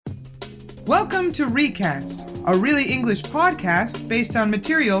Welcome to Recast, a Really English podcast based on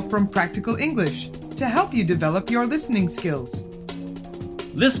material from Practical English to help you develop your listening skills.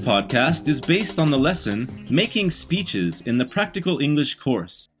 This podcast is based on the lesson Making Speeches in the Practical English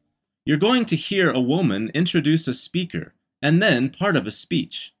course. You're going to hear a woman introduce a speaker and then part of a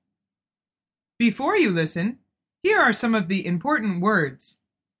speech. Before you listen, here are some of the important words.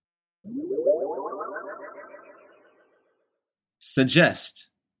 Suggest.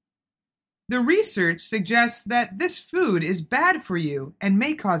 The research suggests that this food is bad for you and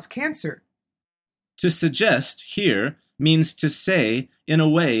may cause cancer. To suggest here means to say in a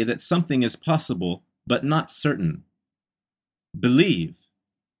way that something is possible but not certain. Believe.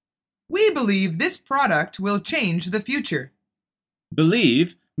 We believe this product will change the future.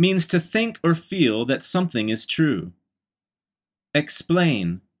 Believe means to think or feel that something is true.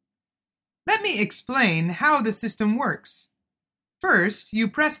 Explain. Let me explain how the system works. First, you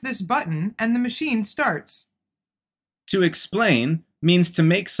press this button and the machine starts. To explain means to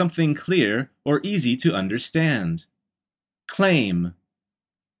make something clear or easy to understand. Claim.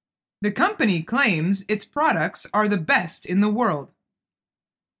 The company claims its products are the best in the world.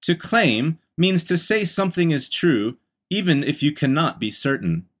 To claim means to say something is true even if you cannot be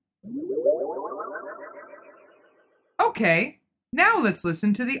certain. Okay, now let's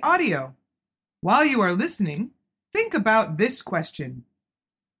listen to the audio. While you are listening, think about this question.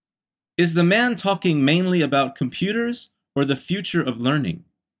 Is the man talking mainly about computers or the future of learning?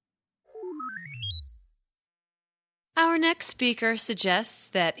 Our next speaker suggests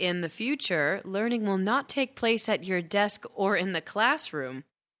that in the future, learning will not take place at your desk or in the classroom.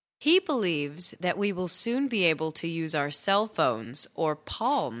 He believes that we will soon be able to use our cell phones or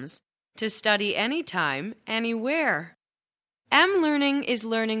palms to study anytime, anywhere. M-learning is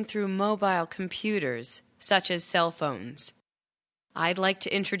learning through mobile computers, such as cell phones. I'd like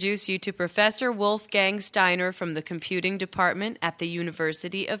to introduce you to Professor Wolfgang Steiner from the Computing Department at the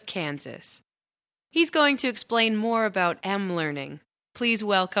University of Kansas. He's going to explain more about M-learning. Please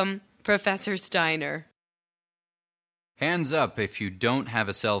welcome Professor Steiner. Hands up if you don't have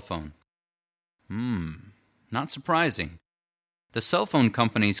a cell phone. Not surprising. The cell phone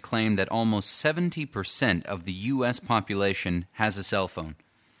companies claim that almost 70% of the U.S. population has a cell phone.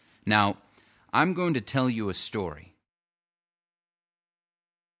 Now, I'm going to tell you a story.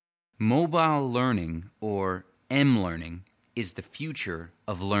 Mobile learning, or M-learning, is the future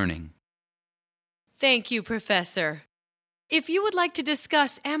of learning. Thank you, Professor. If you would like to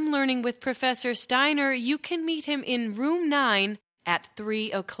discuss M-learning with Professor Steiner, you can meet him in room 9 at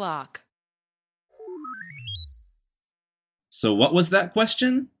 3 o'clock. So what was that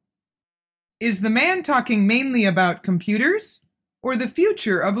question? Is the man talking mainly about computers or the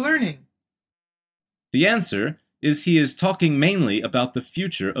future of learning? The answer is he is talking mainly about the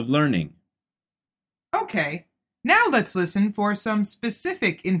future of learning. Okay, now let's listen for some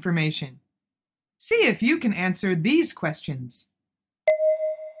specific information. See if you can answer these questions.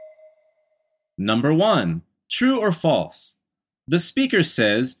 Number 1. True or false? The speaker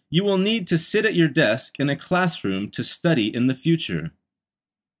says you will need to sit at your desk in a classroom to study in the future.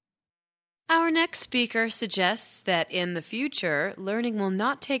 Our next speaker suggests that in the future, learning will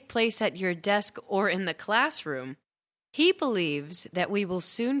not take place at your desk or in the classroom. He believes that we will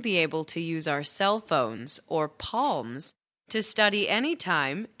soon be able to use our cell phones or palms to study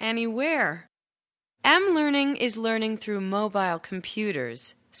anytime, anywhere. M-learning is learning through mobile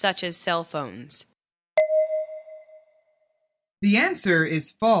computers, such as cell phones. The answer is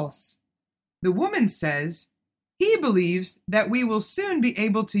false. The woman says, he believes that we will soon be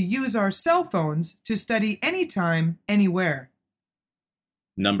able to use our cell phones to study anytime, anywhere.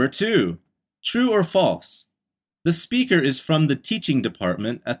 Number 2. True or false? The speaker is from the teaching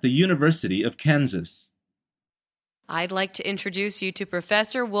department at the University of Kansas. I'd like to introduce you to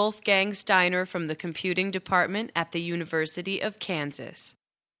Professor Wolfgang Steiner from the Computing Department at the University of Kansas.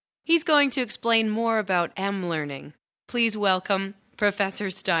 He's going to explain more about M-learning. Please welcome Professor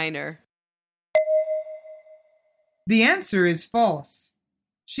Steiner. The answer is false.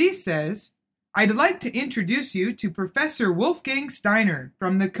 She says, I'd like to introduce you to Professor Wolfgang Steiner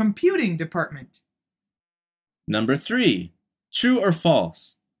from the Computing Department. Number 3. True or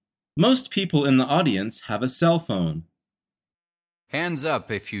false? Most people in the audience have a cell phone. Hands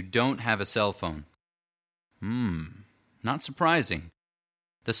up if you don't have a cell phone. Not surprising.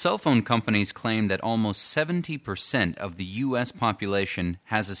 The cell phone companies claim that almost 70% of the U.S. population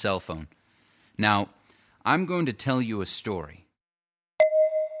has a cell phone. Now, I'm going to tell you a story.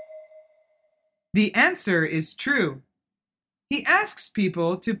 The answer is true. He asks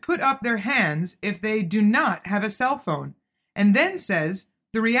people to put up their hands if they do not have a cell phone, and then says,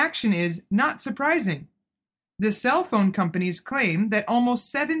 The reaction is not surprising. The cell phone companies claim that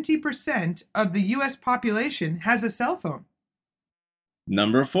almost 70% of the U.S. population has a cell phone.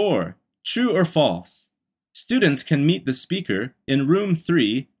 Number 4. True or false? Students can meet the speaker in room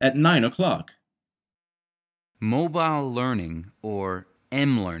 3 at 9 o'clock. Mobile learning, or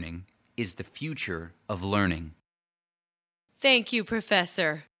M-learning, is the future of learning. Thank you,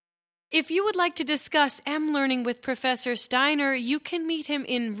 Professor. If you would like to discuss M-learning with Professor Steiner, you can meet him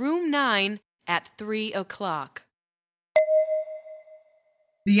in room 9 at 3 o'clock.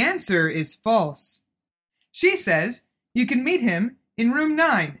 The answer is false. She says you can meet him in room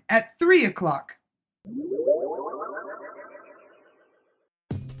 9 at 3 o'clock.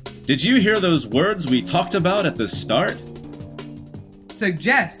 Did you hear those words we talked about at the start?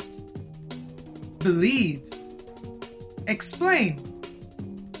 Suggest, believe, explain,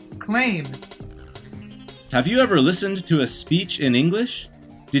 claim. Have you ever listened to a speech in English?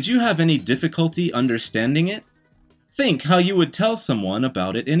 Did you have any difficulty understanding it? Think how you would tell someone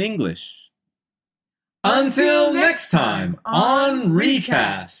about it in English. Until next time on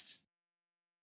Recast.